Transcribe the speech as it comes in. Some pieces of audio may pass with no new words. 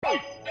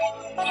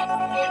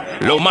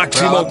Lo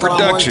Máximo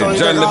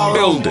Productions in the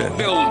building.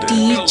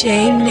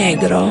 DJ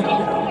Negro.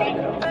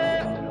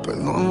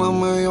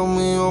 Perdóname, Dios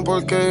mío,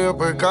 porque yo he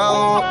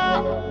pecado.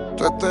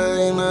 Todo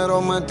este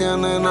dinero me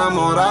tiene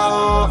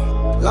enamorado.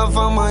 La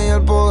fama y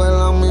el poder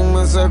a mí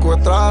me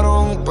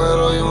secuestraron,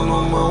 pero yo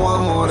no me voy a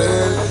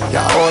morir. Y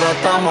ahora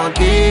estamos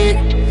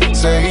aquí,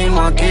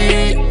 seguimos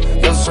aquí.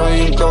 Yo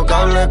soy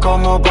intocable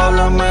como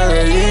Pablo en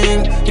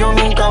Medellín. Yo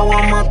nunca voy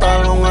a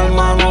matar a un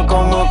hermano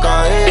como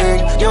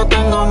Caín. Yo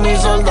tengo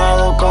mis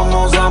soldados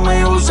como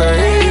Sammy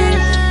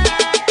Hussein.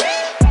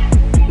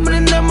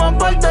 Brindemos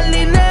por todo el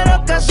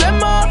dinero que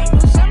hacemos.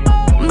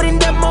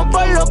 Brindemos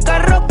por los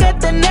carros que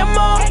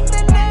tenemos.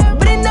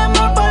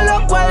 Brindemos por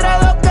los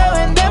cuadrados que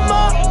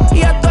vendemos.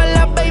 Y a todas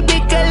las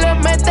baby que le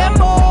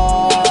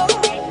metemos.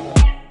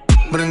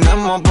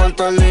 Brindemos por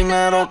todo el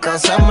dinero que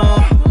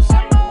hacemos.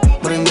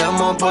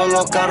 Brindemos por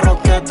los carros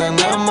que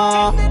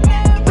tenemos.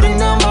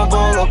 Brindemos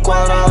por los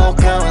cuadrados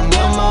que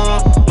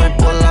vendemos.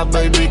 Y por las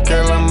baby que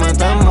le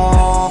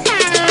metemos.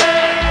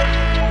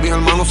 Mis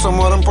hermanos se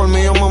mueren por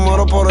mí, yo me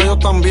muero por ellos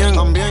también.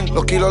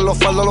 Los kilos, los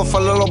faldos, los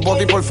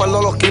botes y por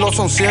faldo los kilos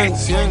son 100.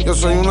 Yo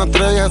soy una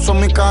estrella, eso es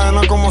mi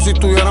cadena como si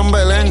estuviera en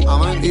Belén.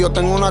 Y yo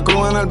tengo una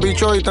cruz en el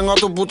bicho y tengo a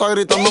tu puta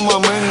gritando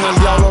amén.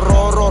 El diablo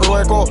rojo,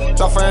 rueco,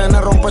 la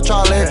FN rompe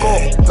chaleco.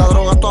 La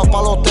droga toda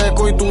pa' los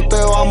tecos y tú te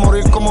vas a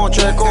morir como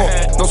checo.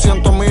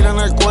 200,000 en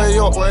el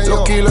cuello,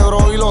 los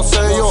kilos y los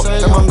sellos.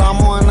 Te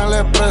mandamos en el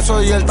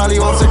expreso y el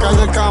talibán se cae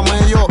del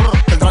camello.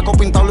 El Draco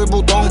pintado y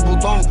botón.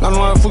 La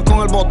 9 full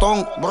con el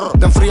botón.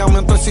 De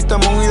enfriamiento el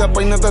sistemón y de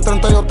peines de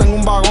 30 yo tengo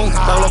un vagón.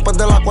 De López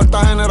de la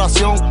cuarta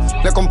generación.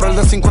 Le compré el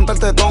de 50 el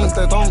tetón.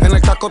 En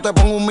el casco te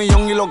pongo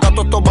 1,000,000 y los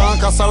gatos estos van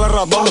a cazar el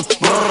ratón.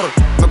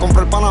 Me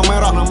compré el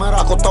Panamera.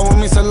 Acostado en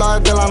mi celda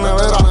desde la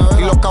nevera.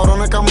 Y los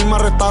cabrones que a mí me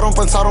arrestaron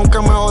pensaron que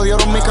me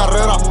jodieron mi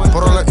carrera.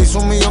 Pero les hice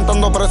 1,000,000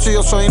 dando precio y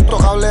yo soy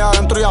intocable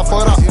adentro y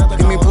afuera.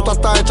 Y mi puta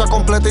está hecha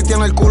completa y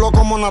tiene el culo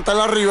como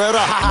Natalia Rivera.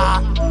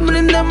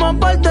 Brindemos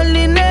por todo el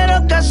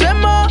dinero que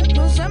hacemos.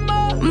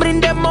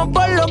 Brindemos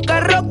por los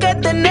carros que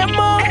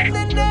tenemos.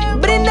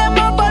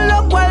 Brindemos por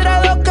los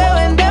cuadrados que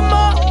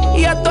vendemos.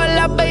 Y a todas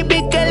las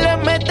baby que le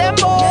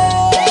metemos.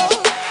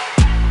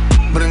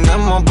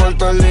 Brindemos por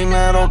todo el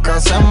dinero que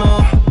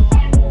hacemos.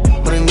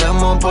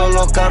 Brindemos por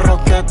los carros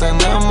que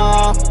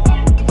tenemos.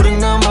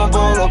 Brindemos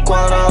por los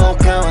cuadrados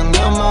que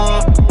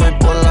vendemos. Y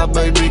por las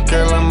baby que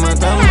le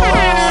metemos.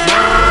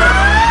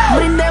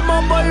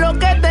 Brindemos por lo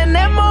que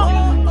tenemos.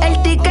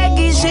 El ticket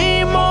que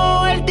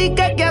hicimos, el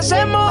ticket que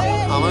hacemos.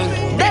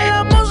 De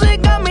la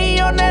música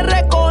millones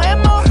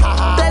recogemos.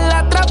 Te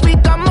la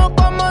traficamos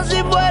como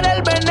si fuera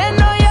el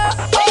veneno, ya.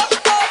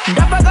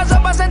 Da pa'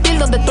 casa pa' sentir.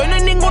 Donde estoy no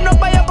hay ninguno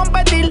pa' yo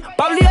competir.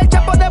 Pablo y el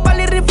Chapo de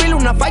Bali Refill.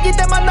 Una falla y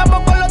te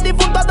mandamos con los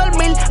difuntos a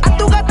dormir. A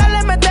tu gata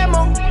le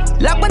metemos.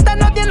 La cuenta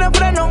no tiene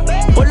freno.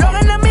 Por los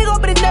enemigos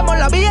brindemos.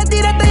 La villa es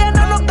directa ya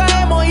no nos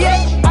caemos, yeah.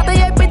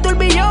 Batalla y pito el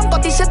billón.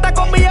 Cotiza esta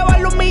comida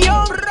vale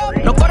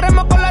 1,000,000. No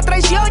corremos con la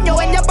traición. Yo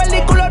venía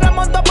película, ahora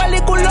monto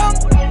peliculón.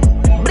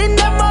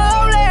 Brindemos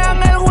doble,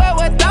 en el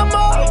juego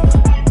estamos.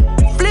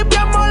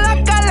 Flipeamos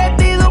la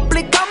caleta y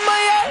duplicamos,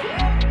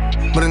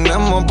 yeah.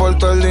 Brindemos por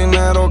todo el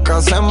dinero que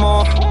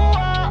hacemos.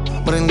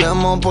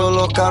 Brindemos por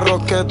los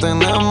carros que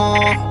tenemos.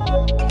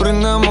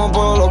 Brindemos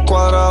por los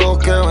cuadrados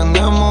que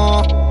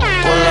vendemos.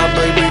 Por las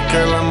baby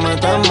que le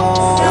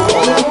metemos.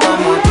 Ahora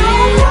estamos aquí,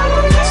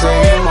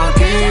 seguimos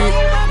aquí.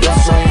 Yo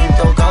soy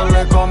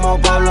intocable como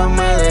Pablo en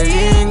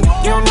Medellín.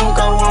 Yo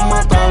nunca voy a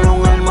matar a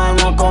un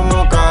hermano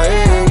como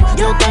Caín.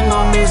 Yo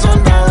tengo mis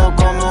soldados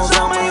como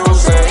Sammy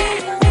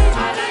Hussein.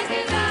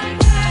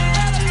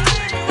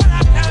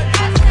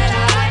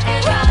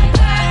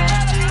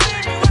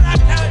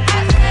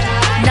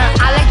 Now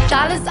I like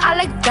dollars, I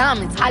like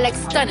diamonds, I like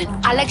stunning,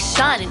 I like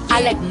shining,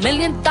 I like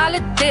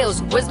 $1,000,000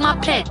 deals. Where's my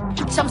pen?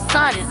 I'm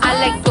signing. I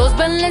like those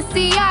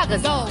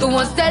Balenciagas, the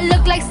ones that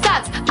look like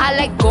socks. I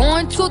like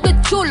going to the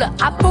Tula.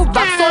 I put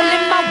rocks all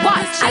in my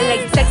watch. I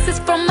like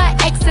texts from my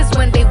exes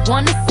when they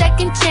want a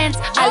second chance.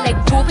 I like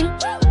proving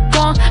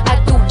wrong. I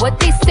do what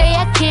they say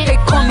I can't. They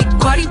call me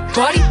Cardi,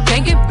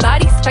 banging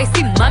body,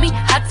 spicy mommy,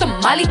 hot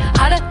tamale,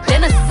 hotter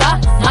than a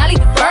Somali.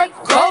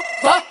 Virgo,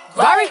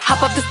 Ferrari,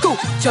 hop up the stoop,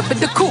 jump in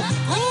the coupe.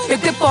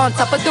 Big dip on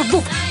top of the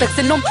roof,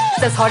 flexing them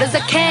as hard as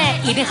I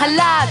can. Eating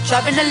halal,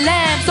 driving a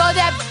lamb. So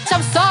that bitch,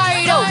 I'm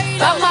sorry though.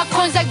 Got my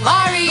coins like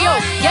Mario.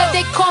 Yeah,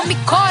 they call me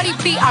Cardi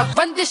B. I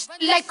run this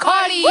shit like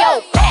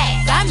cardio.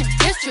 Diamond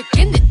district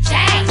in the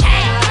chain.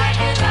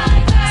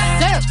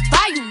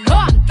 Certified, you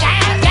know I'm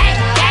gang.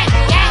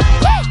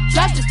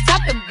 Drop the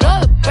top and blow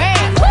the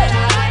brand.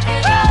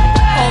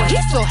 Oh,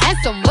 he's so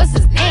handsome, what's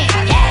his name?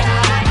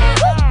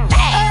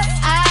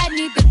 I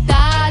need the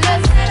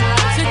dollars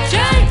to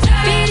change.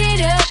 Beat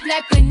it up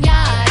like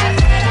piñata.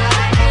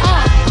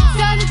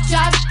 Tell the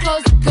job to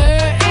close the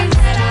curtains.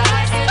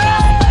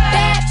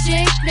 That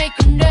chick make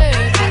him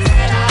nervous.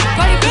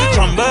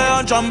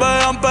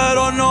 Chambean,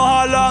 pero no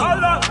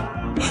jalan.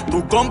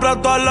 Tú compras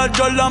todas las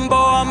Jordan,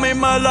 a mí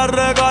me las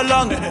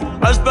regalan.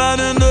 I spend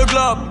in the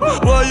club,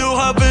 what you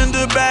have in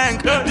the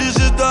bank. This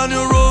is the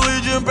new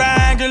religion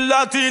bank. fucking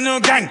Latino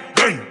gang,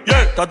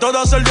 yeah. Trato de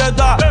hacer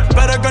dieta,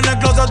 pero es que en el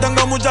closet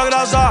tengo mucha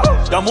grasa.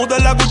 Ya mudé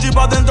la Gucci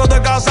pa' dentro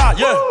de casa,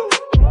 yeah.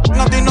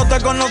 A ti no te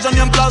conocen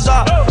ni en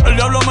plaza. El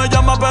diablo me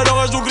llama,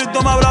 pero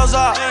Jesucristo me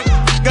abraza.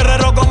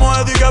 Guerrero como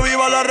Eddie, que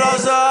viva la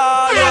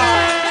raza,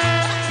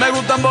 yeah. Me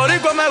gustan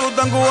boricua, me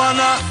gustan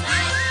cubana.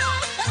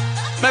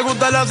 Me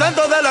gusta el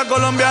acento de la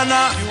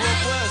colombiana.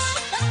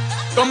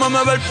 Como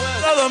me ve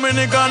la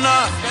dominicana.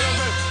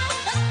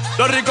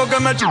 Lo rico que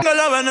me chinga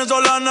la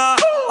venezolana.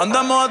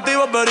 Andamos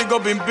activos,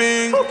 perico, pim,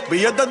 pim.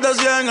 Billetes de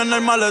 100 en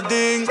el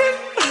maletín.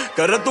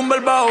 Que retumbe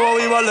el bajo,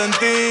 Bobby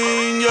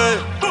Valentín, yeah.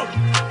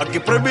 Aquí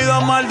prohibido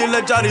amar,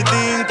 dile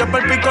charitín. Que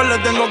per pico le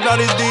tengo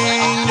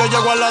claritín. Yo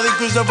llego a la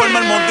disco y se forma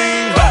el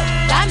motín.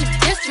 Diamond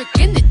District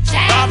in the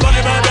chain.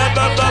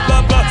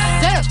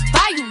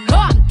 Certify, you know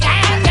I'm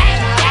gang,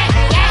 gang,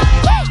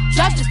 gang, gang.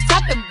 Drop the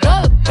top and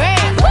blow the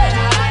brand.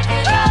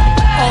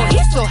 Oh,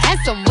 he's so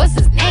handsome, what's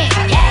his name?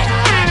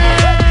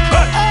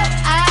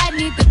 I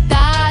need the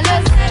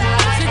dollars.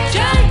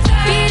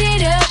 Beat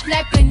it up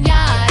like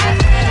piñata.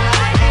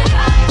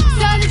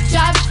 Turn the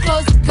drops,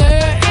 close the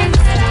curtains.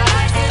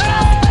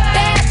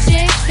 Bad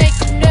chicks take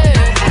a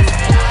nervous.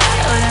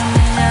 Ahora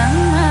me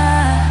llama,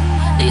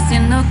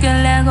 diciendo que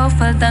le hago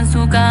falta en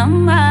su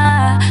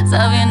cama,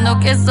 sabiendo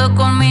que eso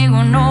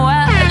conmigo no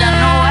va, ya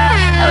no va.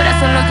 Ahora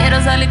solo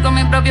quiero salir con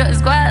mi propio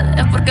squad.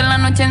 Es porque la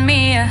noche es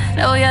mía,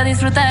 la voy a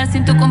disfrutar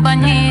sin tu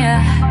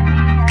compañía.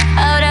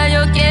 Ahora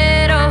yo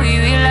quiero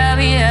vivir la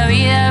vida,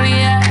 vida,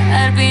 vida.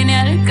 Al fin y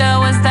al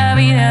cabo esta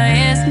vida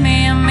es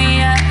mía,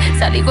 mía.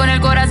 Salí con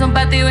el corazón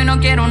partido y no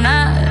quiero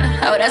nada.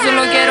 Ahora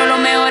solo quiero los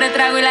mejores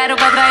tragos y la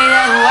ropa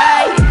traída de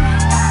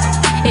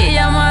Dubái. Y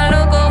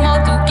llámalo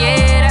como tú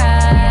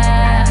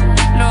quieras,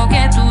 lo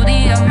que tú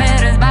digas me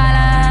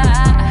resbala.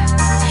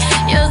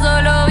 Yo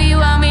solo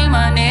vivo a mi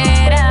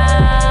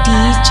manera.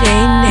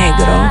 DJ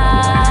Negro.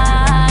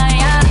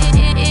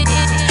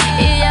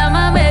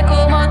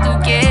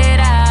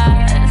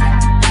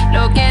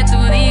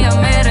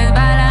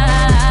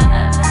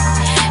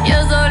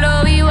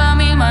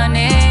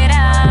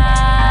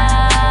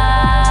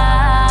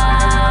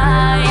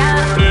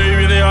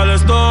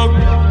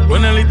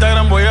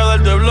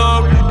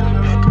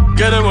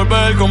 Quieres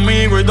volver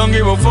conmigo y don't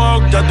give a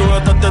fuck. Ya tú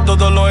gastaste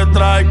todos los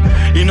strikes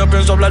y no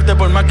pienso hablarte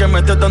por más que me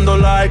estés dando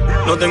like.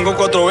 No tengo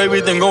 4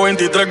 baby, tengo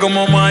 23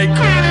 como Mike.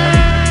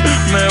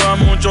 Me va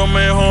mucho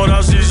mejor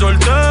así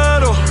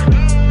soltero.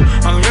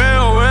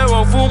 Jangueo,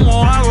 bebo,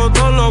 fumo, hago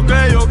todo lo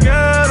que yo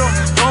quiero.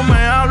 No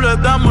me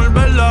hables de amor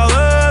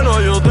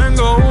verdadero. Yo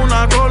tengo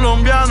una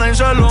colombiana y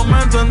se lo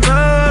meto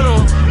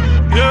entero,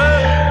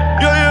 yeah.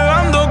 Yo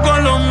llegando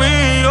con los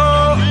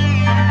míos,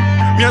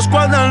 mi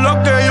escuadra en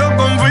lo que yo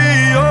confío.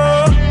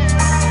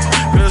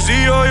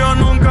 Crecido, yo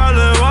nunca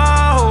le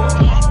bajo.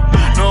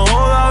 No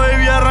joda,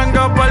 baby,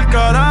 arranca pa'l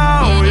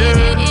carajo,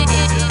 yeah.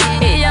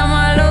 Y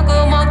llámalo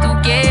como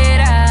tú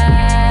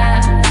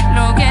quieras,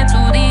 lo que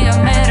tú digas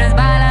me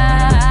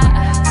resbala.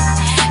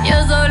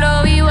 Yo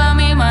solo vivo a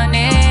mi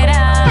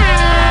manera.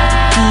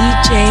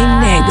 DJ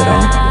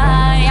Negro.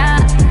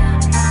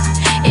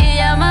 Y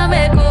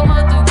llámame como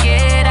tú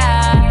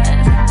quieras,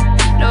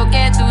 lo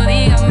que tú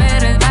digas me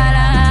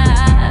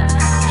resbala.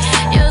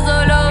 Yo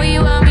solo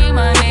vivo a mi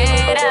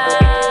manera.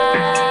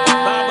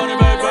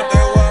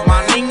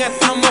 Manín,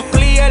 estamos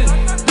clear.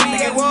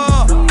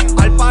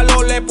 Al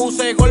palo le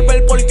puse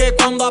golpe porque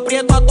cuando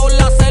aprieto a todas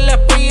las se les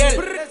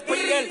piel.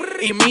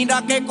 Y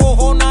mira que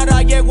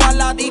cojonara, llego a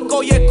la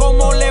disco y es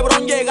como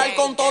LeBron llegar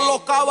con todos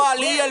los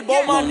cabalíes.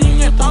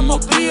 Manín,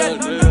 estamos clear.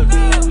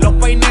 Los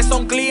peines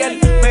son clear.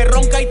 Me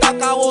ronca y te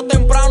acabo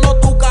temprano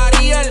tu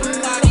cariel.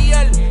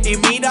 Y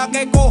mira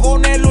que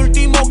cojones, el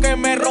último que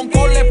me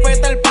roncó le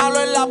peta el palo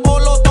en la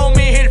polo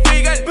Tommy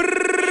Hilfiger.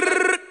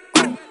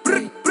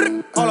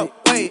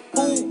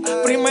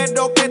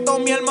 Primero que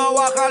Tommy el más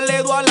baja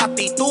le doy a la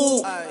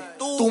actitud.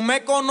 Tú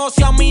me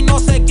conoces a mí, no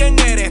sé quién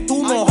eres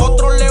tú.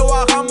 Nosotros le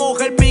bajamos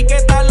el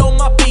piquete a lo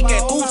más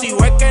pique tú. Si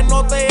ves que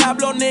no te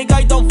hablo, nigga,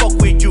 I don't fuck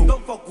with you.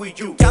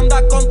 Que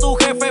andas con tu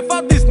jefe,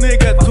 fuck this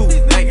nigga too.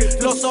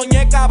 Lo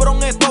soñé,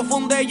 cabrón, esto fue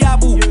un déjà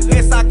vu.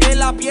 Le saqué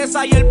la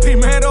pieza y el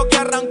primero que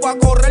arrancó a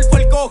correr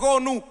fue el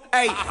cojonú.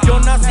 Ey, yo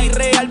nací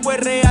real, pues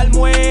real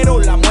muero.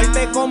 La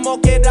muerte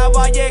como quiera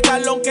va a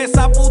llegar, aunque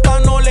esa puta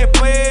no le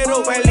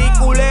espero.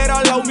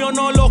 Peliculera, la unión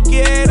no los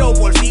quiero.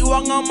 Por si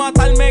van a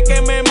matarme,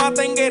 que me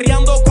maten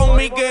guerreando con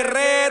mi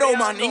guerrero.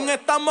 Manín,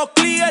 estamos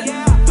clear,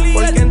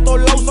 porque en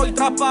todos lados soy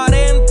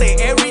transparente.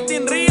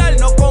 Everything real,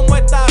 no como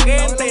esta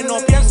gente. No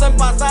pienso en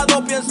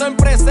pasado, pienso en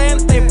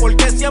presente.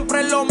 Porque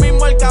siempre es lo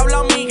mismo, el que habla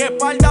a mi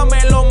espalda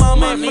me lo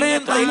mama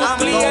enfrente. Estamos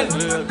clear.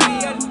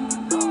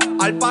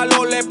 Al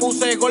palo le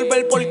puse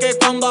golpe porque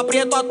cuando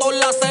aprieto a todas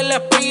las se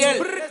les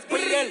piel.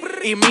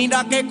 Y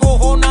mira que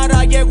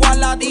cojonara, llego a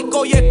la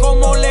disco y es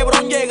como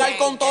LeBron llegar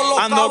con todos los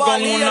Ando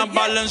cabalíes. con unas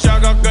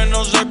Balenciagas que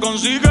no se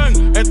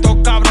consiguen. Estos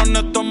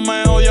cabrones, estos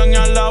me odian y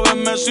a la vez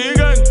me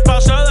siguen.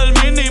 Pasé del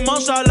mínimo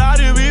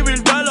salario y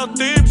vivir de los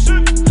tips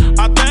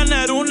a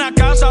tener una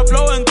casa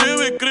flow en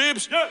TV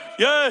Crips.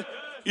 Yeah,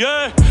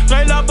 yeah.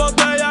 Trae la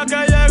botella que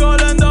llegó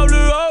el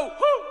NWO.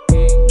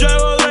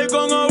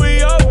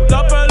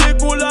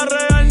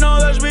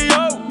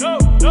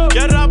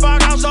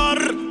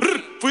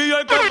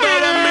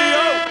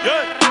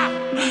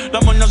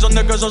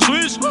 queso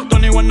Swiss.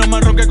 Tony One no me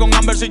ronque con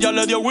Amber si ya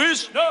le dio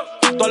whiz.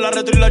 Toda la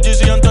retro y la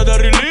GC antes de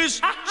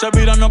release. Se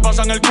viran, no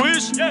pasan el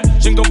quiz.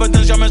 Sin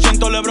competencia me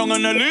siento LeBron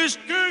en el list.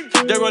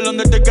 Llego el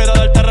Undertaker a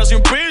dar terra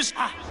sin pis.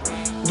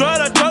 Tú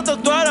eres chata,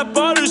 tú eres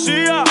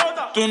policía.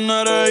 Tú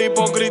no eres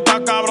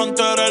hipócrita, cabrón,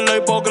 tú eres la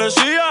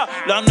hipocresía.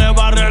 La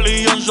nueva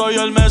religión, soy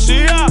el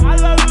Mesías,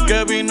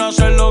 que vino a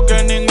hacer lo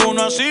que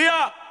ninguno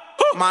hacía.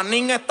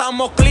 Manín,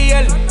 estamos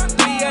clear.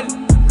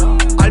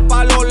 Al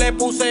palo le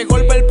puse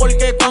golpe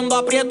porque cuando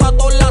aprieto a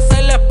todas las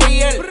se les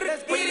piel.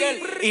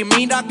 Y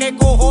mira que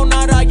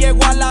cojonara,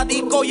 llego a la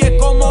disco y es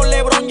como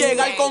LeBron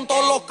llegar con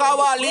todos los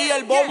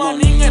cabalíes.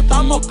 Manín,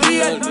 estamos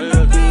clear.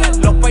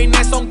 Los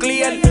peines son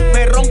clear.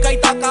 Me ronca y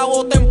te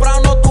acabo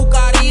temprano tu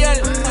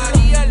cariel.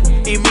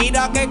 Y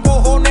mira que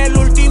cojones, el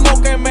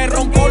último que me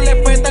roncó le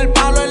peta el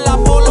palo en la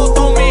polo.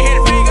 Tommy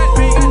Hilfiger.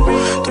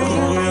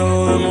 Tengo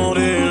miedo de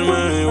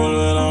morirme y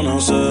volver a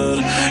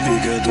nacer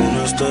y que tú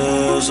no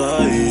estés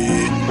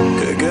ahí.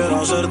 Que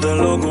quiero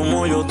hacértelo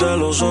como yo te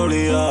lo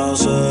solía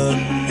hacer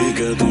y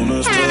que tú no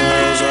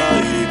estés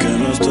ahí, que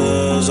no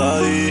estés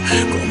ahí.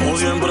 Como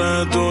siempre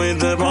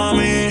estuviste pa'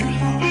 mí.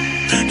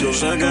 Yo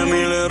sé que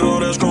mil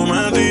errores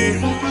cometí.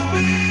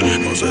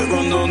 No sé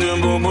cuánto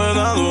tiempo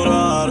pueda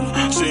durar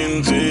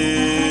sin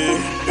ti.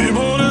 Y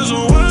por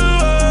eso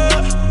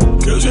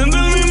vuelve, que siente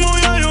el mismo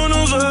ya yo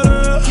no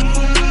seré.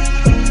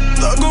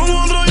 Está con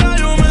otro ya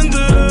yo me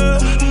enteré.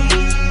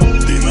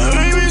 Dime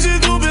baby si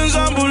tú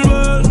piensas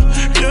volver,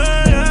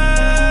 yeah,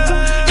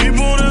 yeah. Y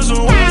por eso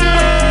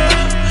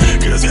vuelve,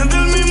 que siente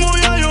el mismo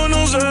ya yo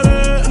no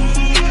seré.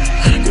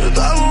 Que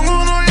está con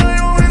otro ya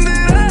yo me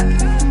enteré.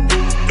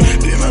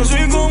 Dime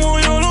si como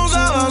yo lo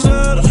sabe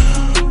hacer,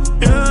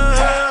 yeah.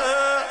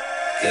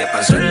 ¿Qué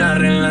pasó en la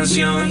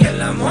relación y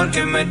el amor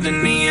que me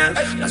tenía?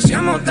 Lo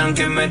hacíamos tan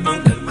que me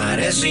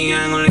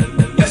parecían.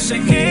 Yo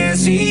sé que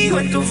sigo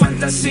en tus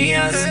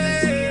fantasías.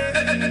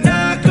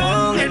 Estás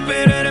con él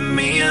pero eres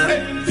mía.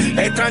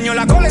 Extraño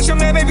la colección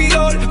de Baby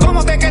Doll.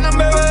 ¿Cómo te quedan,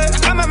 bebé?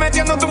 Dame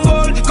metiéndote un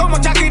gol. Como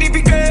Shakira y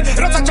Piqué,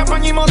 Rosa,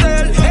 champaña y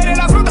motel. Eres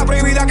la fruta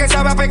prohibida que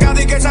sabe a pecado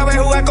y que sabe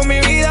jugar con mi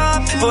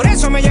vida. Por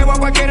eso me llevo a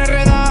cualquier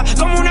enredada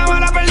como una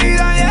bala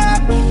perdida,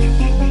 yeah.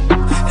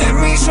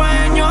 En mi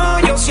sueño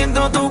yo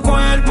siento tu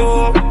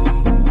cuerpo.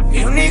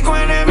 Mi único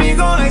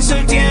enemigo es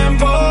el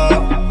tiempo.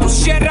 Tú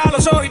cierras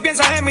los ojos y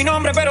piensas en mi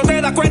nombre, pero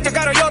te das cuenta que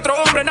ahora hay otro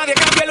hombre. Nadie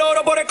cambia el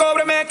oro por el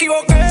cobre, me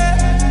equivoqué.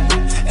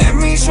 En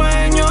mi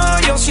sueño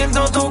yo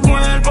siento tu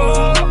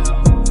cuerpo.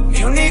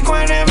 Mi único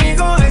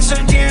enemigo es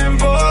el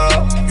tiempo.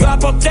 Yo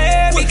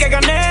aposté, vi que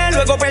gané,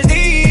 luego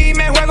perdí.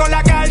 Me juego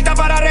la carta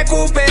para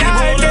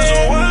recuperarte. Y por eso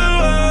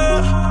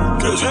vuelve,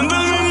 que siente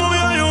el mismo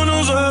ya yo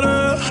no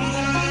seré.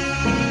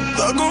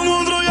 Está con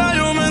otro ya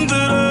yo me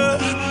enteré.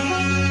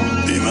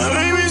 Dime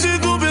baby si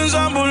tú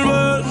piensas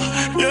volver,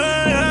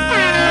 yeah,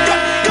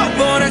 yeah.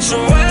 Por eso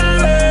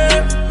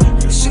vuelve,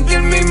 que sin ti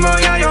el mismo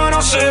ya yo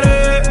no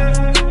seré.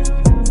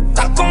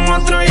 Estás con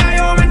otro ya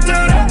yo me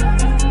enteré.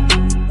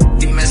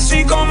 Dime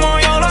si como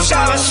yo lo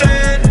sabes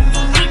hacer.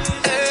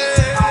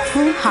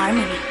 Full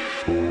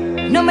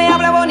Harmony. No me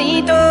habla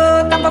bonito,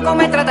 tampoco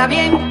me trata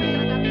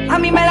bien. A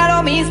mí me da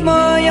lo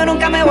mismo, yo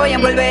nunca me voy a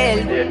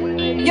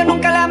envolver. Yo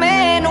nunca la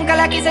amé, nunca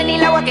la quise ni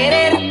la voy a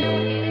querer.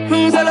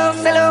 Solo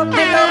se lo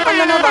digo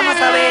cuando nos vamos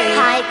a ver.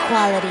 High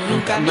quality.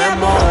 Nunca me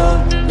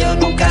amó, yo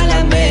nunca la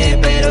amé,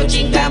 pero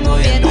chingamos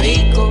bien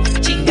rico,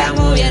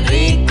 chingamos bien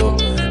rico.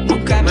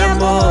 Nunca me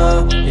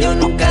amó, yo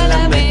nunca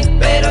la amé,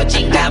 pero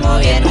chingamos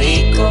bien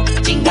rico,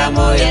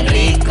 chingamos bien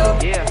rico.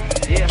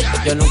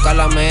 Yo nunca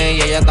la amé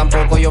y ella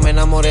tampoco. Yo me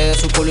enamoré de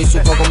su culo y su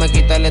coco me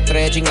quita el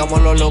estrés.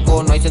 Chingamos los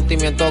locos, no hay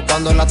sentimientos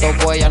cuando la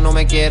toco. Ella no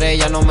me quiere,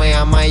 ella no me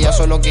ama. Ella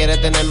solo quiere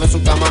tenerme en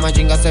su cama. Me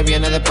chinga, se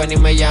viene, después ni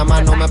me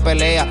llama. No me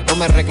pelea, no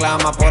me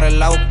reclama. Por el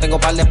lado tengo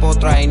par de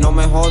potras y no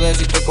me jode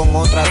si estoy con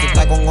otra. Si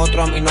está con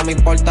otro a mí no me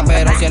importa,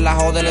 pero si él la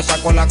jode le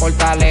saco la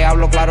corta. Le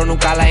hablo claro,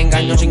 nunca la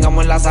engaño.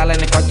 Chingamos en la sala,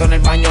 en el cuarto, en el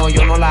baño.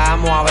 Yo no la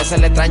amo, a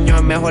veces le extraño.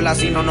 Es mejor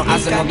así, no nos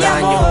hacemos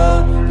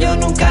daño. Yo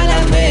nunca la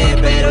amé,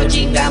 pero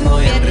chingamos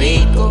bien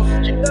rico.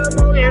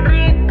 Chingamos bien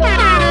rico.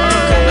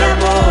 Nunca me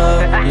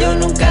amó, yo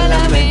nunca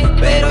la amé,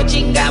 pero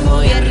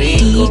chingamos bien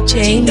rico.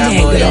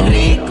 Chingamos bien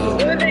rico.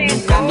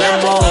 Nunca me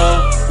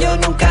amó, yo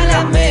nunca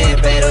la amé,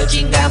 pero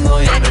chingamos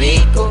bien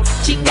rico.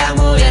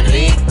 Chingamos bien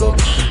rico.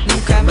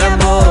 Nunca me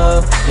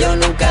amó, yo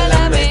nunca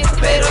la amé,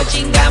 pero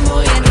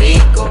chingamos bien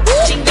rico.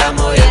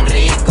 Chingamos bien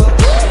rico.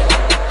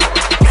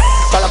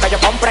 Todo lo que yo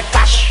compre es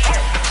cash,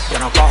 yo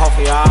no cojo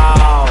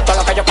fiao. Todo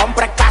lo que yo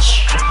compre es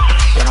cash,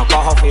 yo no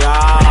cojo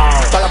fiao.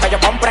 Todo lo que yo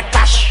compre es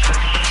cash,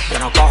 yo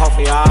no cojo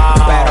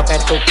fiao. Pero que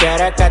tú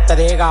quieres que te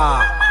diga,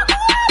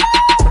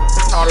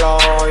 no lo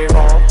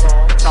oigo,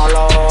 no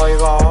lo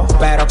oigo.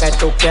 Pero que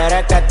tú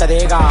quieres que te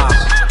diga,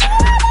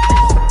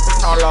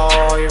 no lo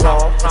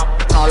oigo,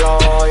 no lo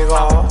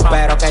oigo.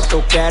 Pero que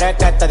tú quieres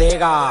que te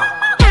diga.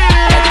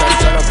 Esto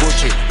se lo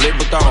Gucci, Louis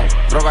Vuitton.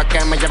 Drogas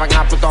que me llevan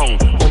a Plutón.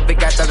 Un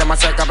piquete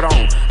demasiado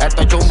cabrón.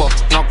 Esto es chumbo,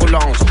 no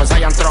culón. Super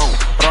Saiyan Tron,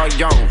 Roy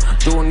Young,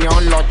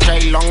 Junior, Los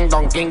Chaylon,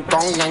 Don King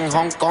Kong en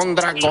Hong Kong,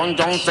 Dragon,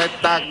 John Z,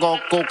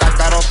 Goku,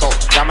 Kakaroto.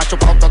 Ya me he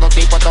chupado todo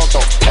tipo de toto.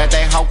 He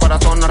dejado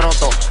corazón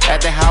roto. He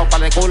dejado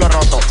par de culo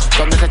roto.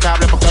 Son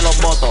desechables porque los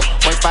voto.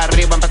 Voy para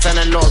arriba, empecé en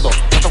el lodo.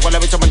 Estos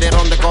cuales bichos me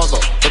dieron de codo.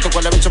 Estos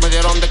cuales bichos me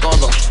dieron de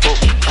codo.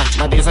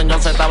 Me dicen yo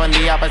Z,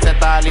 vendía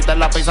peseta. Liter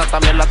la pizza,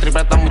 también la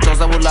tripleta. Muchos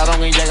se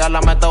burlaron y llega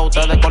la meta.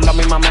 Ustedes con la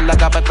misma mierda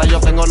capeta. Yo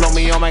tengo lo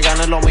mío, me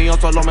gané lo mío.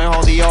 Solo me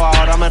jodió,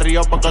 ahora me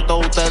río porque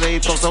todos ustedes y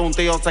todos un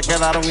tío se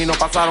quedaron y no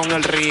pasaron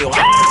el río.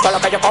 Todo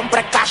lo que yo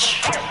compre es cash,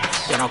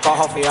 yo no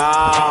cojo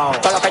fiao.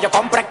 Todo lo que yo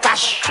compre es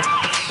cash,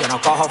 yo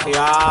no cojo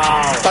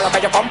fiao. Todo lo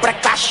que yo compre es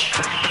cash,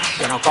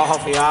 yo no cojo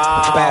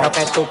fiao. Pero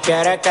que tú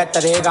quieres que te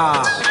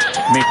diga.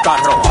 Mi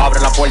carro abre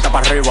la puerta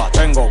para arriba.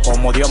 Tengo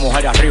como 10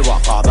 mujeres arriba.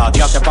 Cada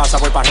día que pasa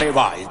voy para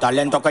arriba. El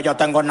talento que yo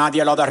tengo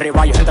nadie lo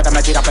derriba. Hay gente que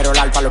me tira pero el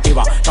alfa lo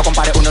esquiva. No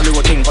compare uno Louis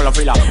Vuitton con los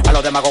filas. A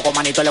los demás con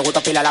manito les gusta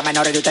pila. A las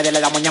menores de ustedes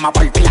le damos ñema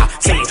por pila.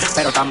 Sí,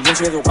 pero también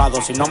soy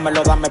educado. Si no me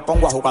lo dan me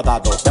pongo a jugar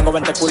datos. Tengo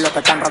 20 culos que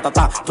están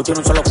ratatá. Tú tienes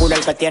un solo culo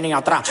el que tienen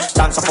atrás.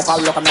 Tan sofocado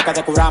lo que me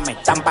quede curarme.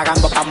 Están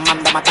pagando pa'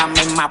 manda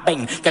matarme más.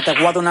 Ven, que te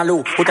guardo una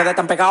luz. Ustedes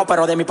están pegados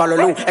pero de mi palo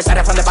luz. Ese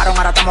refrán de parón,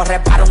 ahora estamos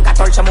reparon.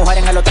 14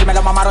 mujeres en el hotel me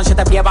lo mamaron.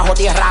 7 pies bajo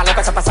tierra. Lo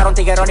que se pasaron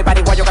tiguerón y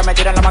pariguayo que me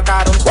tiran la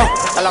macaron.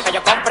 Todo lo que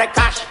yo compre es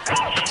cash,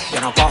 yo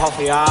no cojo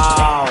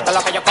fiao. Todo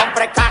lo que yo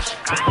compre es cash,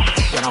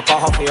 yo no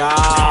cojo fiao.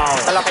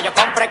 Todo lo que yo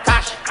compre es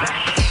cash,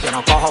 yo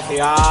no cojo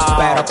fiao.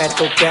 Pero que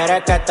tú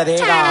quieres que te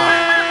diga.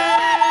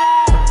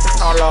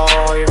 No lo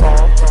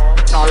oigo,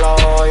 no lo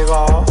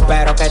oigo.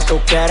 Pero que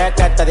tú quieres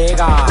que te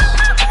diga.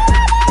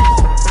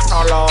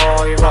 No lo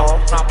oigo,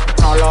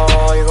 no lo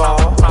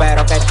oigo.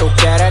 Pero que tú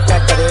quieres que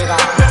te diga.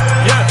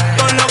 Yeah,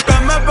 con lo que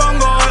me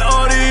pongo es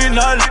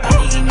original.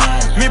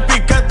 Mi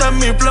piquete en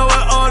mi flow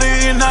es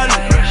original.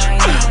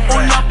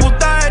 Una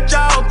puta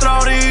hecha otra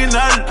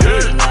original.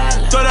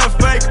 Tú eres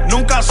fake,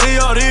 nunca has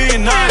sido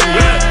original.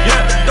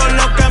 Todo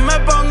lo que me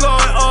pongo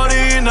es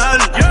original.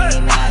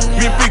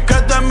 Mi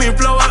piquete en mi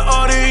flow es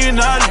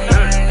original.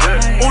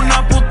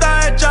 Una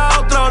puta hecha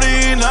otra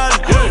original.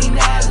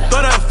 Tú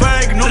eres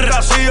fake, nunca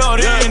has sido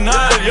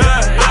original.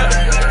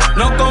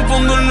 No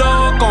confundo un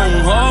lobo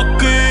con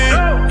hockey.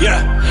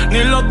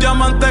 Ni los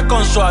diamantes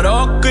con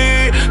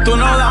Swarovski. Tú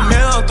no das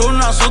miedo, tú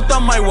no asustas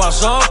my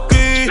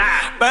Wazowski.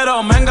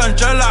 Pero me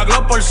enganché la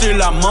glow por si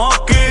la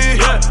mosqui.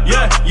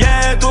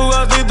 Tu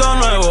gatito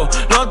nuevo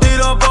lo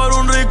tiro por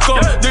un rico.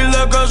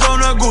 Dile que eso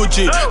no es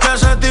Gucci, que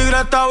ese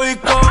tigre está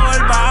visco.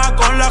 Él baja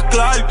con las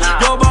Clark,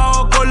 yo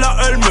bajo con la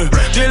Hermes.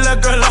 Dile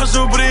que la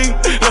Supreme,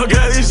 lo que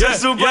dice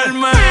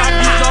Superman.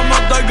 Aquí somos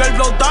Tiger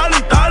Flow,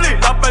 Tali, Tali.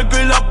 La perco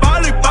y la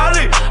pali,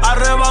 pali.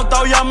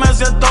 Arrebatado ya me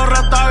siento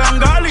rata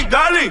gali,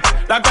 gali.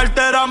 La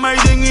cartera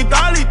made in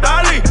Italy,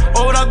 Italy.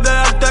 Obras de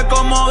arte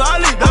como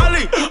Dali,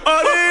 Dali.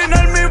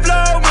 Original mi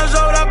flow, me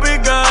sobra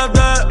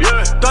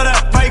piquete. Tú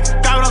eres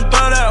fake, cabrón, tú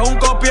eres un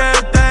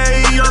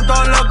copiete. Y yo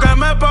todo lo que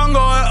me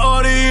pongo es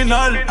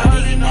original.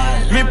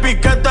 Mi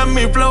piquete en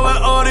mi flow es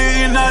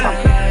original.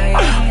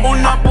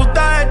 Una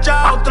puta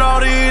hecha otra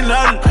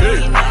original.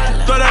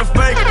 Tú eres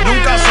fake,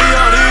 nunca has sido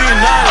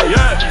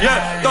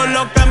original. Todo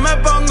lo que me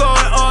pongo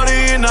es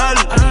original.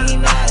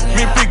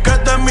 Mi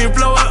piquete en mi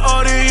flow es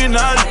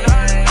original.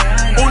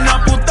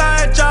 Una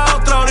puta hecha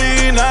otra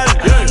original.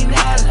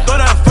 Tú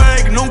eres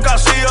fake, nunca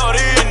has sido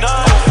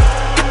original.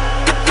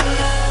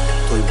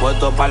 Estoy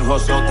puesto pa'l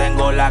gozo,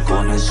 tengo la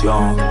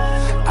conexión.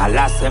 A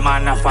la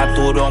semana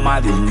facturo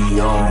más de 1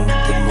 millón.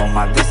 Tengo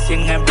más de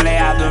 100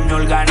 empleados en mi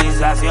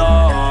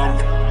organización.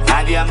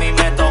 Nadie a mí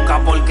me toca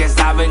porque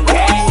saben que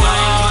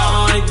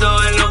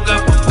favorito es lo que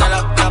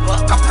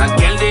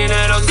aquí el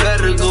dinero se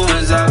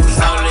recompensa.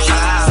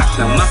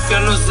 La mafia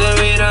no se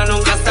vira,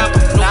 nunca está,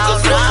 nunca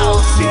se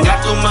fue.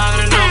 Singa tu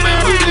madre, no me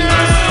busques.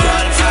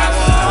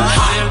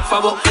 Soy el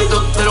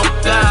favorito de los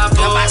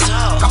capos.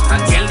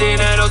 Aquí el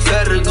dinero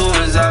se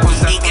recompensa.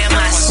 ¿Y qué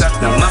más?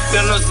 La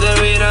mafia no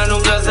se vira,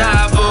 nunca se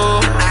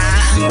fue.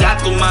 Singa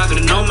tu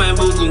madre, no me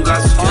busques un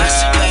caso.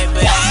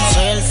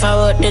 Soy el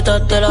favorito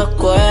de los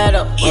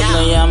cueros.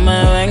 Cuando ya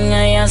me ven,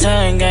 ellas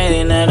saben que hay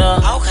dinero.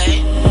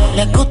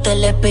 Les gusta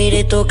el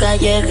espíritu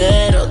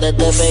callejero.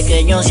 Desde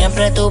pequeño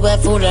siempre tuve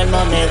full el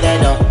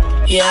monedero.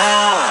 Y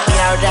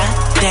ahora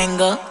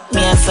tengo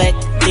mi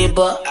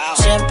efectivo.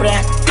 Siempre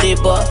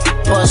tipo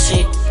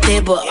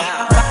positivo.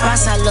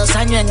 Pasan los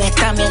años en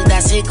esta mierda,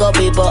 sigo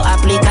vivo.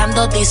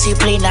 Aplicando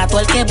disciplina,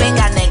 todo el que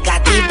venga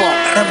negativo.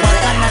 Me voy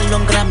a ganarle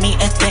un Grammy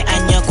este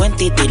año,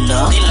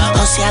 cuentitilo.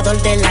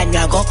 Joseador del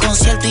año, hago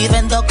concierto y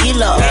vendo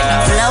kilos.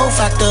 Flow,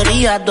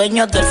 factoría,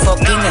 dueños del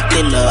fucking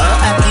estilo.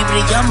 Aquí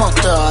brillamos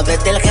todos,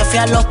 desde el jefe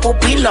a los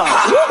pupilos.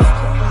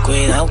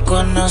 Cuidado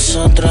con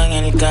nosotros en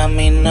el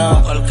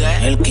camino.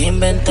 El que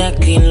inventa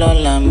aquí lo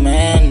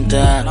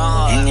lamenta.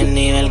 En el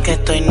nivel que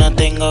estoy no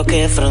tengo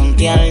que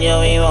frontear.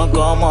 Yo vivo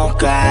como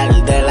Oscar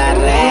de la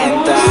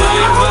Renta. Soy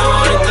el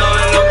favorito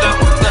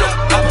de los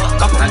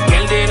capos. Aquí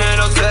el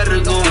dinero se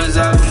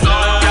recompensa.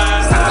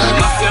 La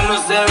mafia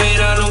no se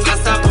vira, nunca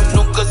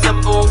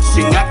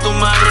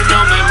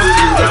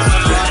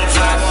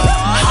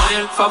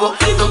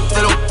favorito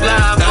de los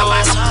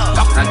flacos.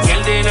 Aquí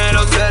el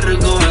dinero se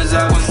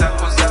recompensa.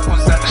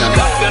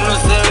 La que no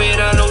se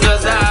vira nunca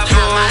sabe.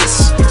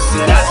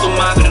 Será tu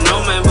madre, no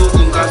me busque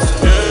un caso.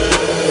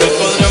 Que el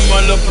Padre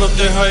más los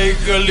proteja y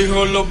que el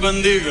Hijo los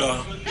bendiga.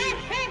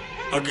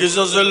 Aquí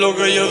se hace lo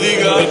que yo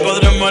diga. El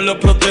Padre más los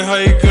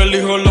proteja y que el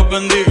Hijo los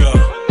bendiga.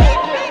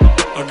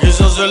 Aquí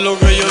se hace lo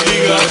que yo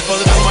diga. El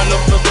Padre más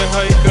los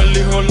proteja y que el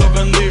Hijo los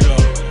bendiga.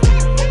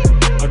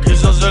 Aquí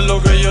se hace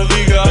lo que yo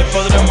diga. El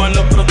Padre más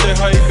los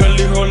proteja y que el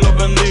Hijo los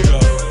bendiga.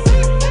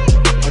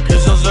 Aquí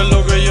se hace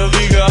lo que yo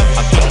diga.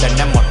 Aquí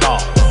tenemos todo,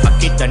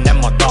 aquí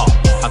tenemos todo,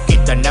 aquí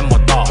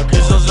tenemos todo. Aquí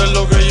se hace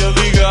lo que yo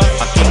diga.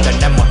 Aquí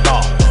tenemos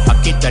todo,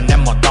 aquí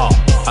tenemos todo,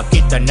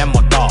 aquí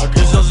tenemos todo.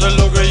 Aquí se hace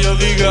lo que yo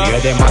diga. Y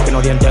además que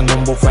no dientes en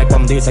un buffet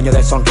con diseño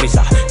de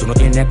sonrisa. Tú no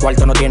tienes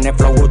cuarto, no tienes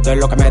flow, usted es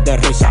lo que me dé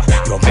risa.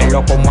 Yo me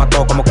lo como a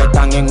todos como que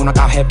están en una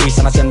caja de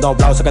pizza. Naciendo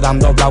doblado, se quedan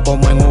doblados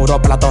como en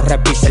Europa la Torre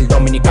Pisa. El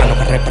dominicano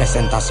que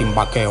representa sin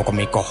vaqueo con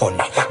mis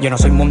cojones. Yo no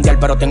soy mundial,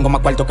 pero tengo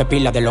más cuarto que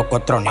pila de los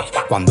cotrones.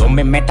 Cuando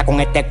me meta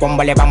con este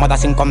combo le vamos a dar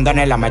sin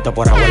condones. La meto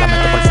por agua, la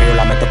meto por frío,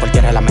 la meto por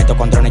tierra, la meto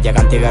con drones.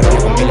 Llegan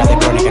tiguerones con pilas de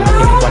clones que no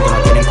tienen cuarto, no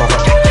tienen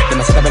cojones.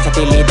 Demasiada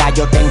versatilidad,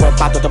 yo tengo el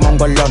pato, tomo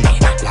mongolones.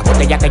 La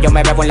botella que yo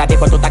me bebo en la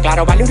disco, tú estás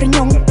claro, vale un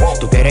riñón.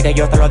 Tú quieres que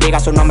yo te lo diga,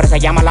 su nombre se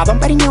llama la Don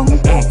Periñón.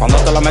 Cuando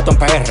te lo meto en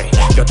PR,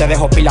 yo te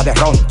dejo pila de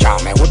roncha.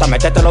 Me gusta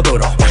metértelo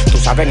duro, tú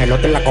sabes en el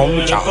otro en la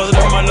concha. Que el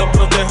Padre más los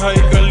proteja y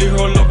que el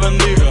Hijo los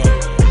bendiga.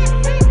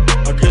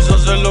 Aquí se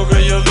hace lo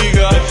que yo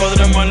diga. El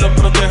Padre más los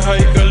proteja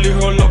y que el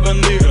Hijo los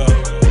bendiga.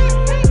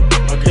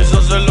 Aquí se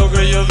hace lo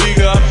que yo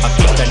diga.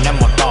 Aquí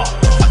tenemos todo,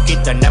 aquí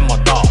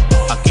tenemos todo,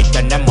 aquí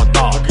tenemos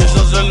todo. Aquí se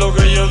hace lo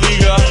que yo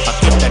diga.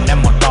 Aquí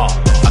tenemos todo,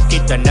 aquí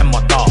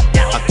tenemos todo,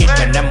 aquí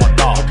tenemos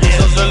todo. Aquí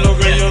se hace lo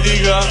que yo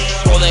diga.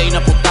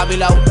 Codeína, puta,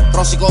 milao,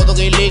 Rosico,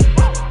 Doggy League.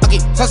 Aquí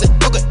se hace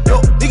lo que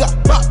yo diga,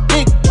 pa,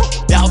 Nick.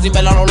 Viajo sin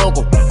velar a lo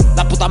loco,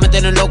 las putas me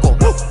tienen loco.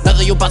 Le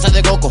doy un pase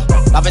de coco,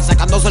 la vez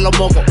sacándose los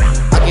mocos.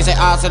 Aquí se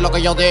hace lo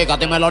que yo diga,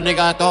 dime los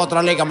niggas, esto es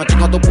otra liga. Me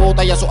chingo a tu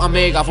puta y a sus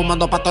amigas,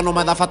 fumando pasto no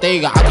me da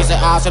fatiga. Aquí se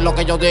hace lo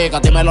que yo diga,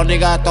 dime los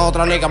niggas, esto es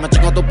otra liga. Me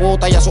chingo a tu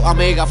puta y a sus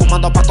amigas,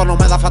 fumando pasto no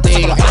me da fatiga.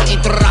 Te saco la caja y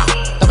trrra,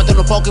 te meto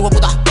unos pocos y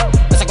puta.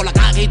 Te saco la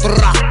caja y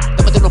trrra,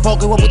 te meto unos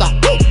pocos y puta.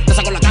 Te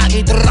saco la caja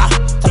y trrra,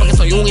 sabes que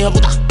soy un hijo de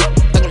puta.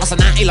 Tengo la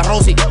Sana y la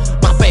Rosy,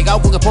 más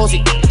pegado con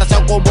Esposi.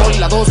 Estación con Boy y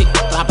la dosis,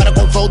 trapero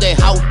con flow de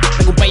house.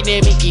 Tengo un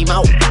peine Mickey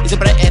Mouse y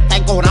siempre está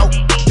encojonado.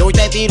 Yo hoy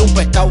te tiro un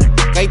pescado,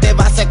 que ahí te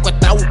va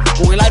secuestrado.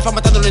 Con el alfa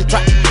matando en el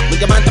track, mi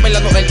diamante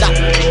bailando verdad.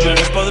 Que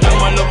el Padre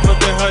más los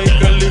proteja y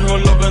que el Hijo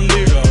los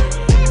bendiga.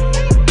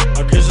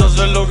 Aquí se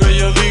hace lo que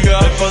yo diga.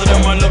 El Padre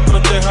más los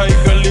proteja y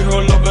que el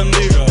Hijo los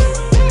bendiga.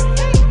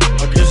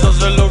 Aquí se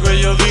hace lo que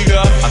yo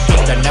diga. Aquí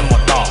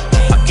tenemos todo,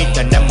 aquí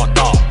tenemos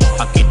todo,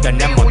 aquí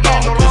tenemos todo.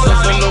 Aquí se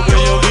hace lo que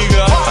yo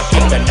diga. Aquí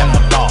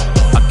tenemos todo,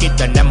 aquí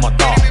tenemos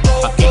todo,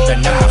 aquí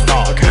tenemos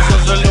todo. Aquí se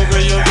hace lo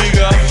que yo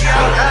diga.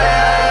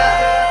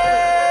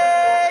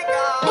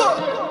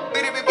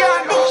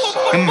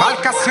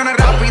 Embarcaciones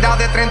rápidas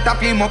de 30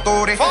 pies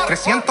motores,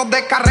 300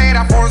 de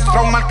carrera, Force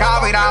Stroke marca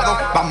virado.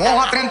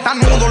 Vamos a 30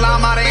 nudos, la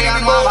marea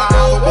no ha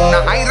bajado.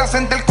 Una Hydra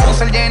Center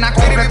Concert llena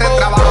con de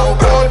trabajo.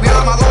 Volvió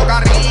Amado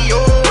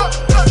Carrillo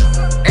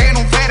en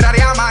un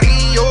Ferrari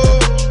amarillo,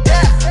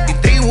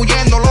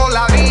 distribuyendo los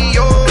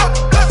ladrillos.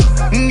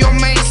 Yo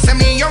me hice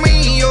mío.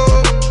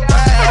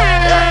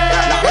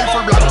 La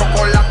Golf blanco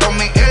con la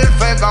Tommy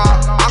Hilfiger.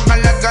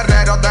 Ángeles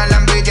guerreros de la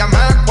envidia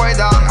me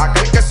cuidan.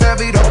 Aquel que se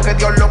viró, que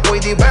Dios lo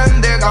cuide y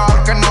bendiga.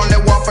 Que no le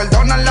voy a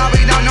perdonar la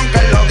vida ni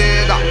aunque lo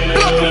diga.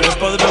 Que el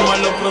Padre más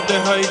los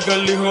proteja y que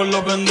el Hijo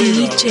los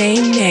bendiga.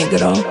 DJ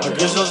Negro.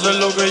 Aquí se hace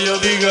lo que yo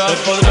diga. El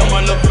Padre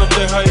más los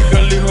proteja y que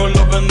el Hijo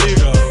los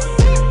bendiga.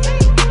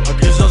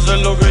 Aquí se hace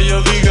lo que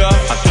yo diga.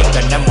 Aquí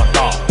tenemos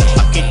todo,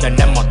 aquí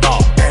tenemos todo,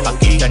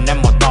 aquí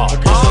tenemos todo.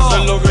 Aquí se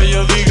hace lo que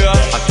yo diga.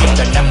 Aquí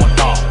tenemos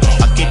todo,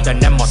 aquí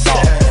tenemos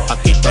todo,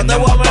 aquí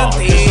tenemos todo.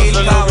 Aquí se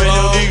hace lo que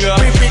yo diga.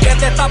 Mi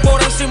piquete está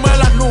por encima de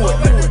las nubes,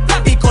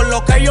 y con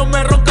lo que ellos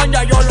me roncan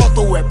ya yo lo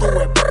tuve.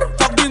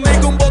 Fucking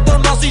nigga, un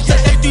botón así se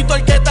te tito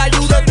el que te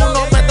ayude. Tú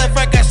no metes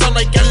fe que eso no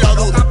hay quien lo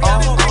dude.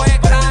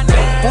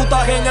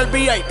 Putas en el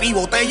VIP,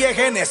 botella de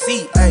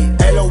Genesis,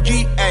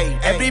 LOG,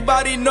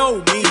 everybody know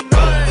me.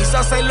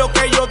 Quizás hacer lo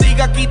que yo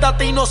diga,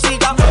 quítate y no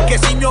siga. Que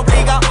si me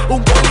obliga,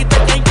 un bolite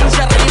que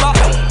incluye arriba.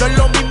 No es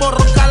lo mismo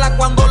roncarla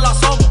cuando la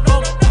somos.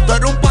 Tú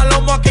eres un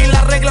palomo, aquí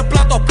la regla es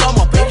platos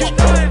plomo.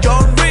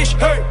 John Rich,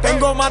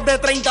 tengo más de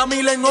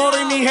 30,000 en oro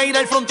y mi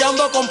hater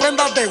fronteando con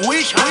prendas de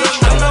Wish.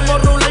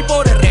 Andamos rulay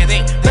por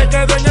RD, me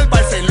quedo en el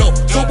Barceló.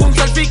 Subo un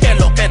selfie que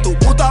lo que tu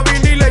puta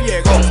vino y le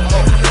llegó.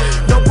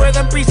 No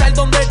pueden pisar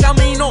donde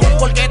camino,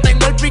 porque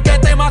tengo el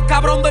piquete más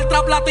cabrón del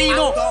trap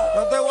latino.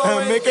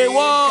 Me quedo.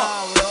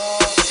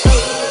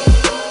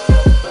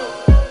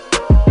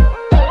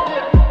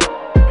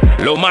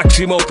 Lo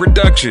Máximo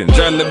Productions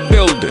on the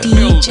building.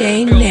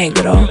 DJ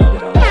Negro.